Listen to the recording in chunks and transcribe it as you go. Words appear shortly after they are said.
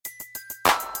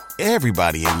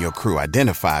Everybody in your crew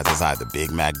identifies as either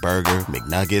Big Mac Burger,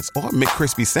 McNuggets, or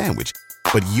McCrispy Sandwich.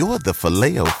 But you're the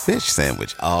Filet-O-Fish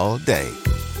Sandwich all day.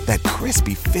 That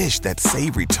crispy fish, that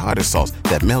savory tartar sauce,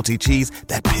 that melty cheese,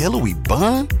 that pillowy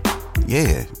bun.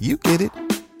 Yeah, you get it.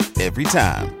 Every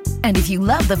time. And if you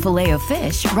love the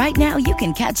Filet-O-Fish, right now you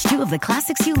can catch two of the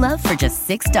classics you love for just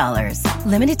 $6.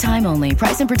 Limited time only.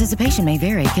 Price and participation may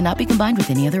vary. Cannot be combined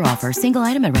with any other offer. Single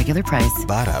item at regular price.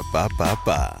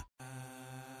 Ba-da-ba-ba-ba.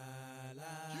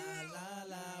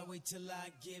 Wait till I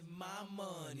give my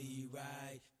money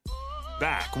right.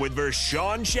 Back with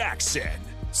Vershawn Jackson.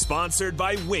 Sponsored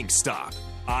by Wingstop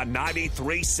on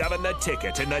 93.7 The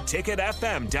Ticket and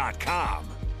theticketfm.com.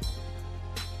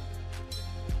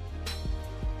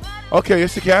 Okay,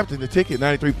 it's the captain, The Ticket,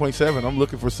 93.7. I'm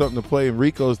looking for something to play, and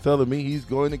Rico's telling me he's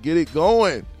going to get it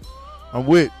going. I'm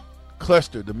with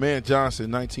Clester, the man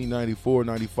Johnson,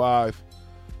 1994-95,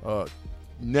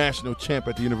 national champ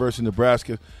at the University of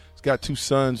Nebraska. He's got two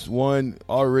sons, one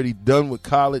already done with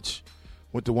college,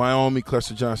 went to Wyoming,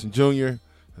 Clester Johnson Jr.,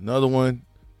 another one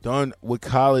done with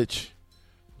college,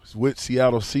 was with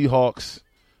Seattle Seahawks,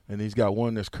 and he's got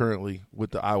one that's currently with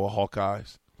the Iowa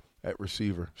Hawkeyes at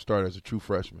receiver, started as a true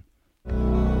freshman.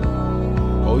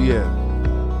 Oh, yeah.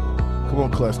 Come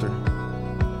on, Clester.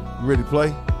 You ready to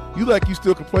play? You like you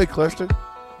still can play, Clester?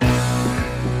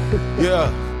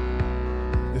 Yeah.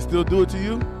 They still do it to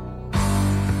you?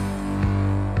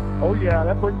 Oh, yeah.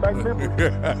 That brings back memories.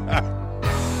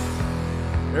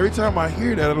 Every time I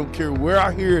hear that, I don't care where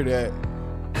I hear it at,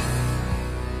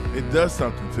 it does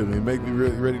something to me. It makes me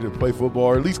really ready to play football,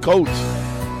 or at least coach.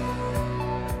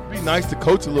 It'd be nice to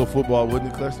coach a little football,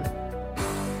 wouldn't it, Clester?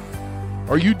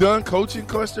 Are you done coaching,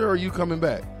 Clester, or are you coming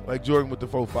back? Like Jordan with the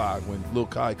 4-5 when Lil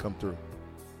Kai come through.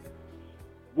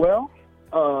 Well,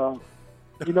 I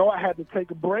had to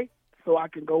take a break so I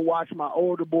can go watch my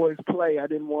older boys play. I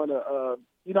didn't want to,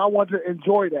 I wanted to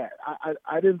enjoy that.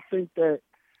 I didn't think that,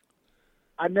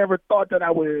 I never thought that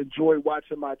I would enjoy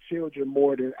watching my children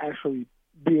more than actually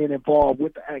being involved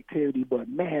with the activity. But,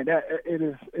 man,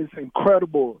 it's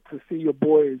incredible to see your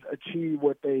boys achieve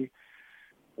what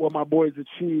my boys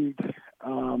achieved.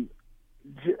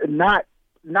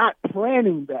 Not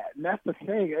planning that, and that's the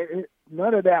thing.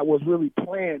 None of that was really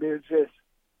planned. It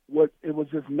was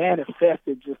just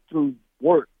manifested just through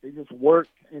work. It just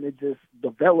worked and it just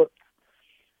developed.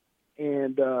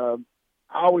 And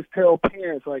I always tell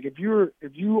parents, like, if you're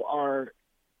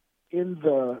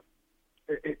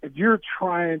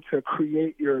trying to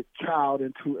create your child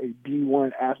into a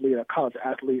D1 athlete, a college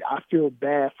athlete, I feel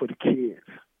bad for the kids.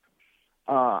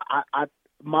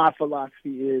 My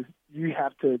philosophy is you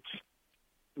have to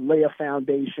lay a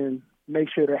foundation, make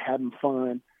sure they're having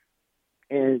fun,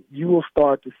 and you will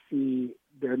start to see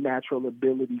their natural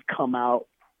ability come out,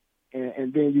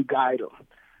 and then you guide them.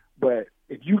 But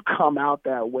if you come out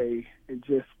that way and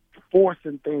just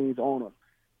forcing things on them,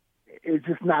 it's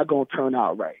just not going to turn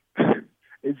out right.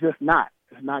 It's just not.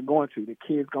 It's not going to. The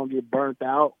kid's going to get burnt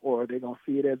out, or they're going to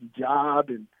see it as a job,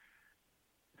 and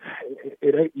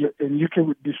you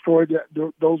can destroy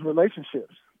those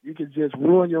relationships. You can just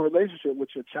ruin your relationship with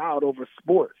your child over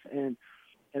sports. And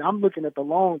I'm looking at the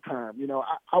long term.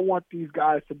 I want these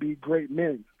guys to be great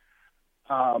men.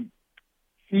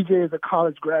 CJ is a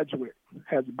college graduate,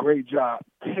 has a great job.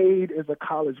 Cade is a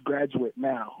college graduate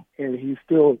now, and he's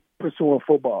still pursuing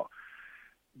football.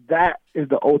 That is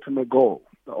the ultimate goal.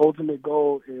 The ultimate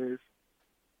goal is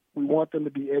we want them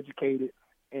to be educated,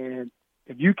 and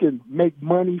if you can make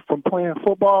money from playing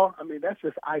football, I mean, that's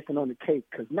just icing on the cake,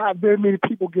 because not very many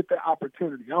people get that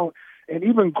opportunity. And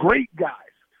even great guys.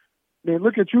 I mean,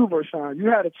 look at you, Vershawn. You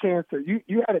had a chance to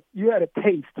you had a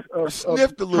taste of I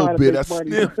sniffed a little bit. I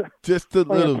sniffed just a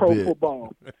little pro bit.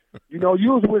 Football. You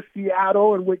was with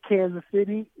Seattle and with Kansas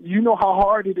City. You know how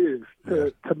hard it is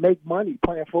to make money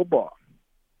playing football.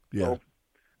 Yeah. So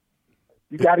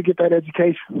you got to get that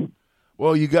education.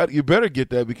 Well, you better get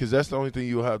that, because that's the only thing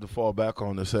you'll have to fall back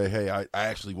on to say, hey, I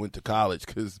actually went to college.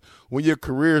 Because when your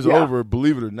career's over,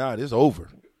 believe it or not, it's over.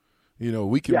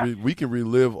 We can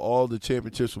relive all the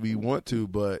championships we want to,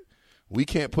 but we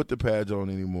can't put the pads on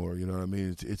anymore. You know what I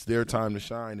mean? It's their time to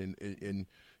shine, and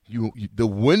you the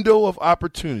window of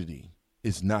opportunity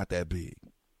is not that big.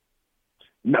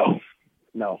 No,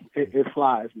 it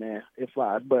flies, man. It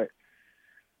flies. But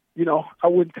I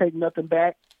wouldn't take nothing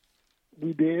back.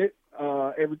 We did.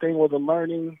 Everything was a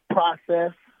learning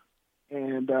process,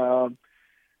 and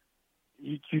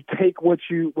you take what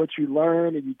you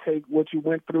learn, and you take what you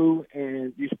went through,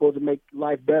 and you're supposed to make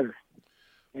life better,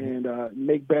 and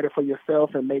make better for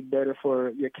yourself and make better for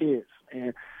your kids,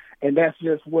 and that's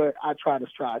just what I try to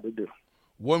strive to do.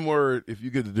 One word, if you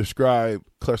get to describe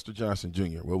Clester Johnson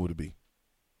Jr., what would it be?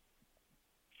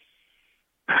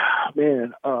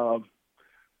 Man, how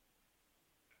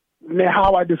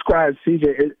I describe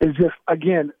CJ is just,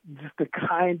 again, just the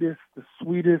kindest, the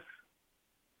sweetest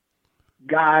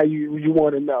guy you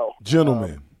want to know.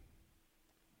 Gentleman.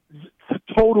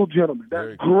 Total gentleman.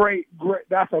 That's Very good. great.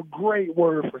 That's a great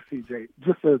word for CJ.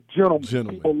 Just a gentleman.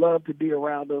 People love to be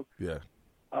around him. Yeah.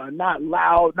 Not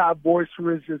loud, not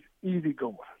boisterous, just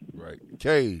easygoing. Right.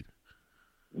 Cade.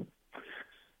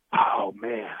 Oh,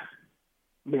 man,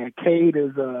 Cade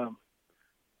is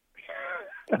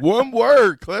one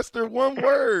word, Clester. One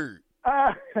word.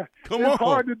 Come on. It's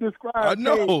hard to describe. I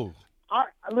know.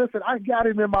 Cade. Listen, I got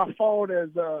him in my phone as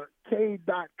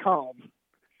Cade.com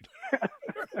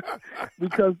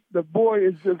because the boy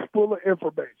is just full of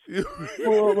information.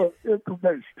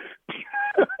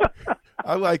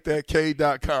 I like that,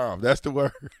 Cade.com. That's the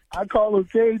word. I call him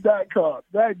Cade.com.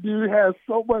 That dude has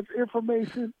so much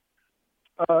information.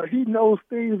 He knows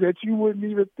things that you wouldn't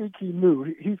even think he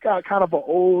knew. He's got kind of an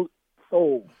old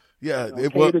soul. Yeah,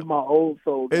 Cade is my old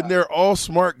soul guy. And they're all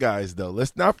smart guys, though.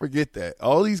 Let's not forget that.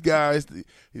 All these guys,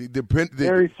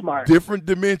 very smart, different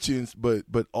dimensions, but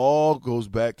all goes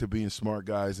back to being smart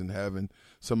guys and having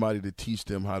somebody to teach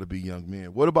them how to be young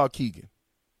men. What about Keegan?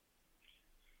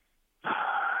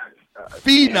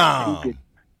 Phenom. Keegan,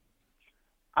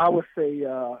 I would say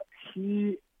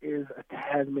he is a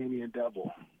Tasmanian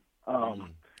devil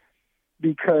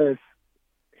because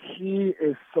he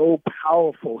is so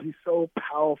powerful. He's so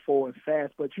powerful and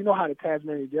fast. But you know how the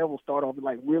Tasmanian devil start off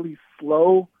like really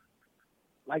slow?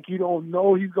 Like you don't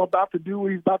know he's about to do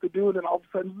what he's about to do, and then all of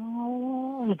a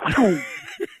sudden,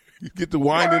 you get to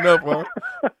winding up, huh?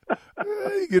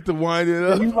 You get to winding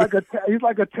up. He's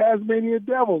like a Tasmanian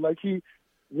devil. Like he's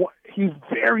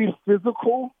very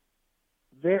physical.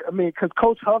 Because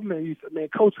Coach Huffman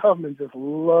just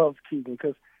loves Keegan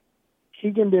because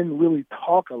Keegan didn't really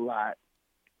talk a lot.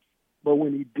 But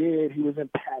when he did, he was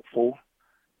impactful,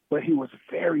 but he was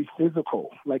very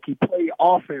physical. Like he played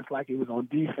offense like he was on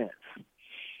defense.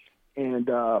 And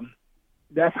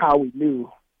that's how we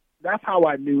knew. That's how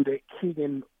I knew that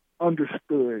Keegan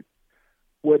understood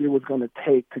what it was going to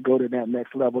take to go to that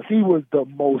next level. He was the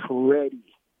most ready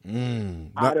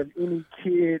out of any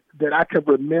kid that I could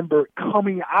remember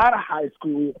coming out of high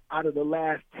school out of the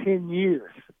last 10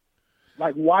 years.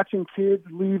 Like watching kids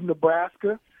leave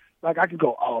Nebraska, like I could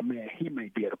go, oh man, he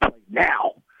may be able to play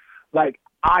now. Like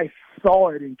I saw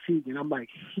it in Keegan. I'm like,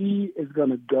 he is going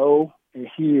to go and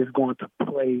he is going to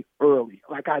play early.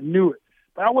 Like I knew it,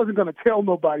 but I wasn't going to tell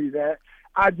nobody that.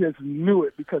 I just knew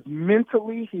it because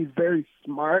mentally he's very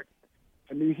smart.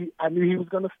 I knew he was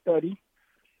going to study,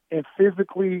 and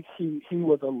physically he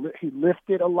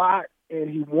lifted a lot, and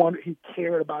he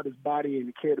cared about his body and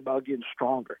he cared about getting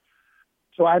stronger.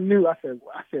 So I knew. I said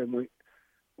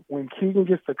when Keegan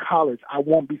gets to college, I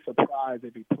won't be surprised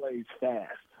if he plays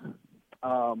fast.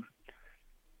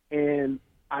 And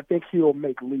I think he'll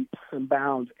make leaps and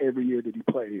bounds every year that he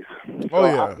plays.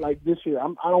 So like this year,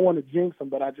 I don't want to jinx him,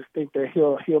 but I just think that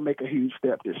he'll make a huge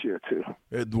step this year too.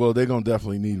 Well, they're gonna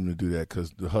definitely need him to do that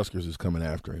because the Huskers is coming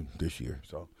after him this year.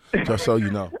 So just so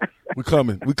you know, we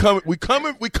coming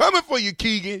for you,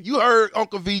 Keegan. You heard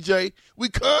Uncle VJ. We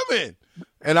coming.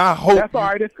 And I hope that's all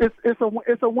right.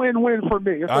 It's a win-win for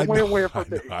me. It's a win-win for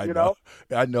me. I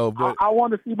know, but I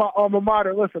want to see my alma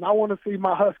mater. Listen, I want to see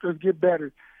my Huskers get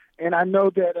better, and I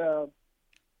know that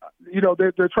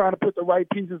they're trying to put the right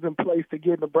pieces in place to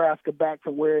get Nebraska back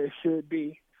to where it should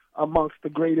be amongst the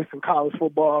greatest in college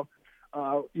football.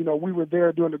 We were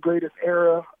there during the greatest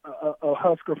era of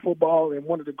Husker football and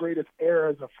one of the greatest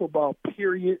eras of football,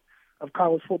 period, of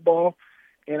college football,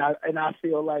 and I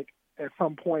feel like at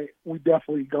some point we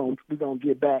definitely we're gonna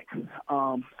get back.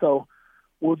 So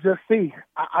we'll just see.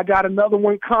 I got another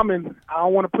one coming. I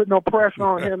don't want to put no pressure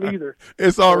on him either.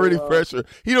 It's already pressure.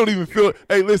 He don't even feel.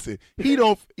 Hey, listen. He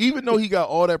don't. Even though he got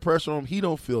all that pressure on him, he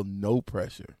don't feel no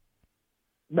pressure.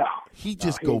 No, he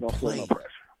just go play. No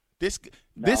pressure.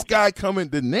 This guy coming.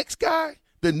 The next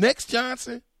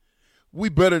Johnson. We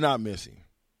better not miss him.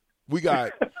 We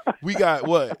got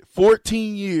what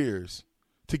 14 years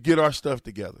to get our stuff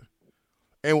together.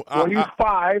 And he's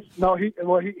 5. No,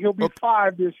 he'll be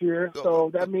 5 this year.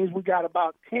 So that means we got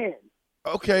about 10.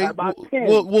 Okay. About 10.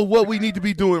 Well, what we need to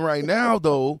be doing right now,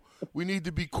 though, we need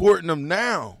to be courting them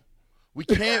now. We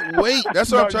can't wait.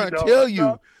 That's what I'm trying to tell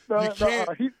you. You can't.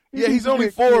 He's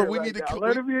only 4. We need to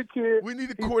let him be a kid. We need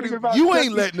to court him. You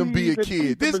ain't letting him be a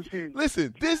kid. This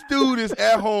dude is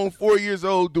at home, 4 years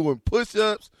old, doing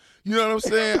push-ups. You know what I'm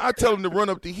saying? I tell him to run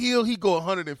up the hill. He go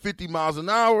 150 miles an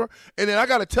hour. And then I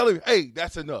got to tell him, hey,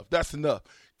 that's enough. That's enough.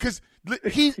 because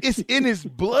it's in his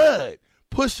blood.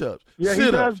 Push-ups, Yeah, he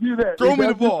sit-ups, does do that. throw me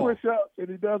the ball. Push-ups, and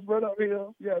he does run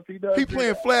uphill. Yes, he does. He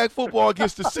playing flag football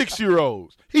against the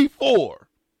 6-year-olds. He 4.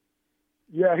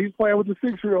 Yeah, he's playing with the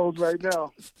 6-year-olds right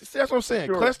now. That's what I'm saying.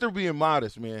 Sure. Clester being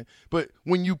modest, man. But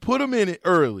when you put him in it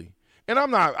early,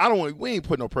 and we ain't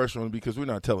putting no pressure on him because we're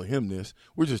not telling him this.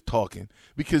 We're just talking.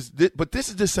 But this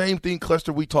is the same thing,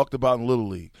 Clester, we talked about in Little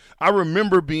League. I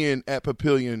remember being at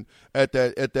Papillion, at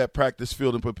that practice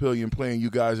field in Papillion, playing you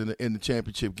guys in the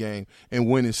championship game and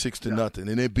winning 6-0,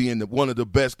 and it being one of the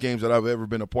best games that I've ever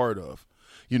been a part of.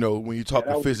 You know, when you're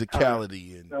talking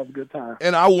physicality. That was a good time.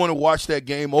 And I want to watch that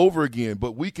game over again.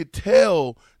 But we could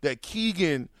tell that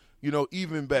Keegan, you know,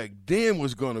 even back then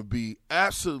was going to be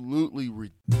absolutely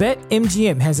ridiculous.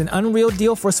 BetMGM has an unreal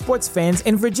deal for sports fans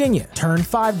in Virginia. Turn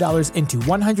 $5 into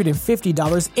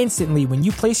 $150 instantly when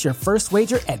you place your first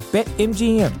wager at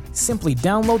BetMGM. Simply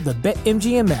download the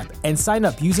BetMGM app and sign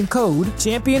up using code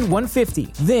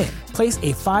Champion150. Then, place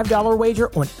a $5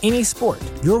 wager on any sport.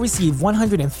 You'll receive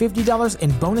 $150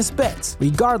 in bonus bets,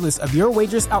 regardless of your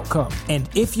wager's outcome. And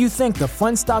if you think the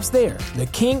fun stops there, the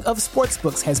king of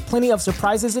sportsbooks has plenty of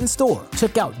surprises in store.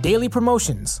 Check out daily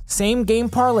promotions, same-game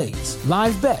parlays,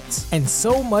 live bets, and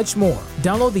so much more.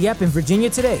 Download the app in Virginia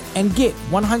today and get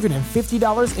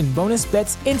 $150 in bonus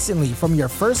bets instantly from your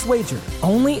first wager.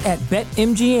 Only at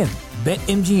BetMGM.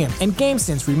 BetMGM and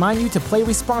GameSense remind you to play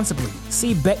responsibly.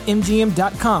 See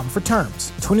BetMGM.com for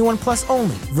terms. 21 plus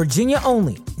only. Virginia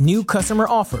only. New customer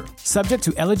offer. Subject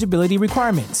to eligibility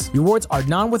requirements. Rewards are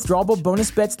non-withdrawable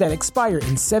bonus bets that expire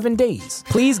in 7 days.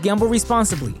 Please gamble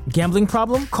responsibly. Gambling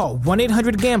problem? Call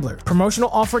 1-800-GAMBLER.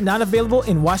 Promotional offer not available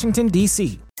in Washington,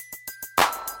 D.C.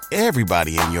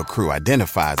 Everybody in your crew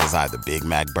identifies as either Big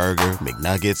Mac Burger,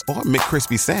 McNuggets, or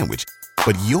McCrispy Sandwich.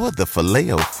 But you're the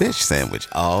Filet-O-Fish Sandwich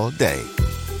all day.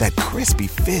 That crispy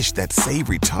fish, that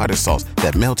savory tartar sauce,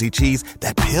 that melty cheese,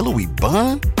 that pillowy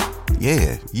bun.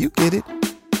 Yeah, you get it.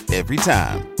 Every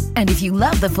time. And if you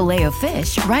love the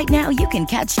Filet-O-Fish, right now you can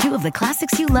catch 2 of the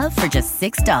classics you love for just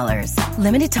 $6.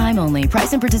 Limited time only.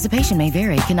 Price and participation may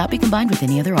vary. Cannot be combined with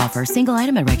any other offer. Single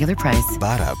item at regular price.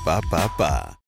 Ba-da-ba-ba-ba.